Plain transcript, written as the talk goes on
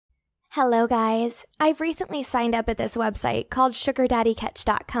Hello guys, I've recently signed up at this website called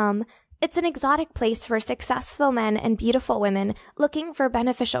sugardaddycatch.com. It's an exotic place for successful men and beautiful women looking for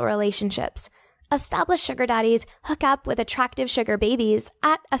beneficial relationships. Established sugar daddies hook up with attractive sugar babies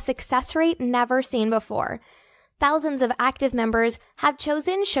at a success rate never seen before. Thousands of active members have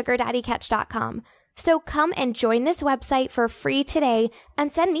chosen sugardaddycatch.com. So come and join this website for free today and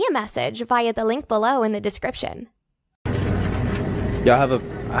send me a message via the link below in the description. Yeah,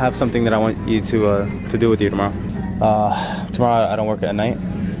 I have something that I want you to do with you tomorrow. Tomorrow I don't work at night,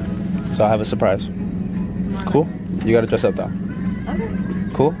 so I have a surprise. Cool? You gotta dress up though. Okay.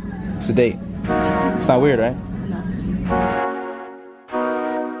 Cool? It's a date. It's not weird, right? No.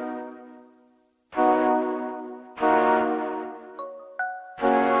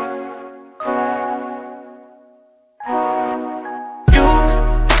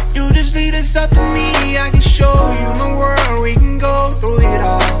 You just lead us up to me. I can show you my world. We can go through it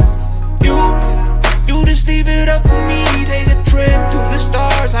all. You just leave it up to me. Take a trip to the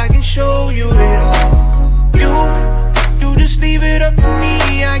stars. I can show you it all. You just leave it up to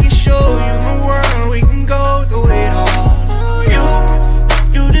me. I can show you my world. We can go through it all.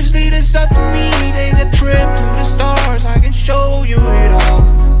 You just lead us up to me. Take a trip to the stars. I can show you it all.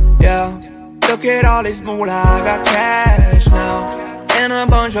 Yeah. Look at all this moolah. I got cash now. And a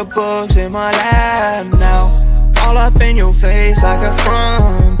bunch of books in my lap now. All up in your face like a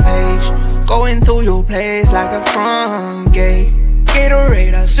front page. Going through your place like a front gate.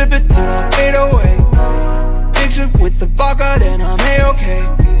 Gatorade, I sip it till I fade away. Mix it with the vodka, then I'm A-okay.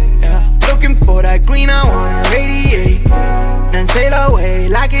 Yeah, looking for that green, I wanna radiate. Then sail away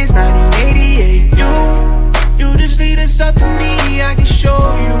like it's 1988. You just lead us up to me. I can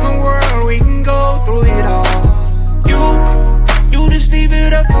show you my world. We can go through it all. You just leave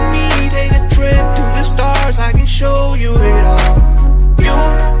it up to me. Take a trip to the stars. I can show you it all.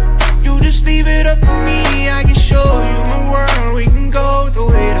 You just leave it up to me. I can show you my world. We can go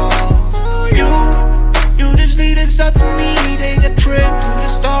through it all. You just lead us up to me. Take a trip to the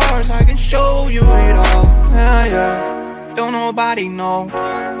stars. I can show you it all. Yeah. Don't nobody know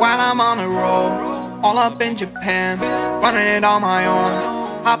while I'm on the road. All up in Japan, running it on my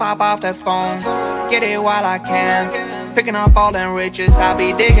own. Hop off that phone, get it while I can. Picking up all them riches, I'll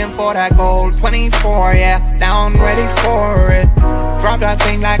be digging for that gold. 24, yeah, now I'm ready for it. Drop that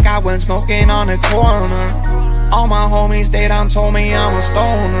thing like I went smoking on the corner. All my homies, they done told me I'm a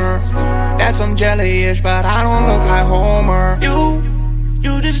stoner. That's some jelly-ish, but I don't look like Homer. You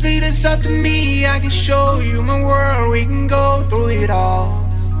just lead us up to me. I can show you my world. We can go through it all.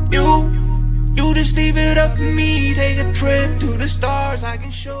 You just leave it up to me. Take a trip to the stars. I can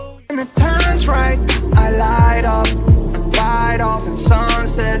show you. When the time's right, I light up and ride off in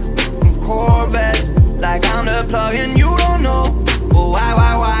sunsets and Corvettes. Like I'm the plug and you don't know. But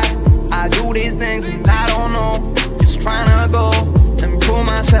why? I do these things and I don't know. Just trying to go and prove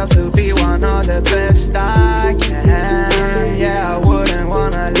myself to be one of the best I can. Yeah, I wouldn't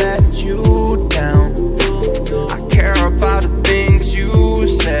wanna let you down. I care about the things you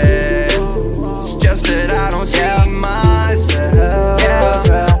said. It's just that I don't see myself.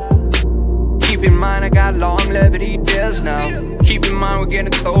 Keep in mind I got longevity deals now. Keep in mind we're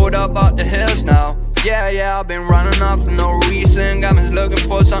getting towed up out the hills now. Yeah, I've been running off for no reason. Got me looking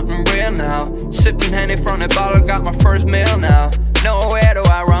for something real now. Sipping Henny from the bottle, got my first meal now. Nowhere do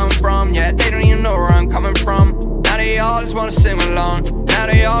I run from, yeah, they don't even know where I'm coming from. Now they all just wanna sing along. Now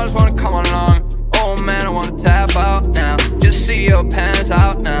they all just wanna come along. Oh man, I wanna tap out now. Just see your pants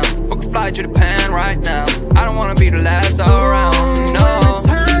out now. Book a flight to Japan right now. I don't wanna be the last around, no. When the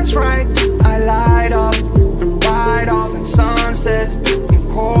time's right, I light up and ride off in sunsets and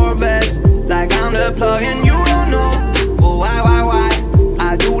Corvettes. Like I'm the plug and you don't know. But why?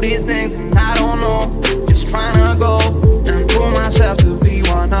 I do these things and I don't know. Just trying to go and prove myself to be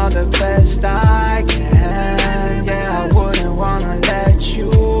one of the best I can. Yeah, I wouldn't wanna let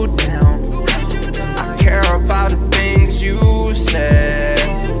you down. I care about the things you said.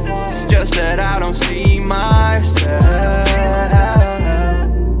 It's just that I don't see myself.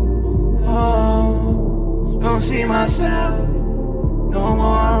 Oh, don't see myself.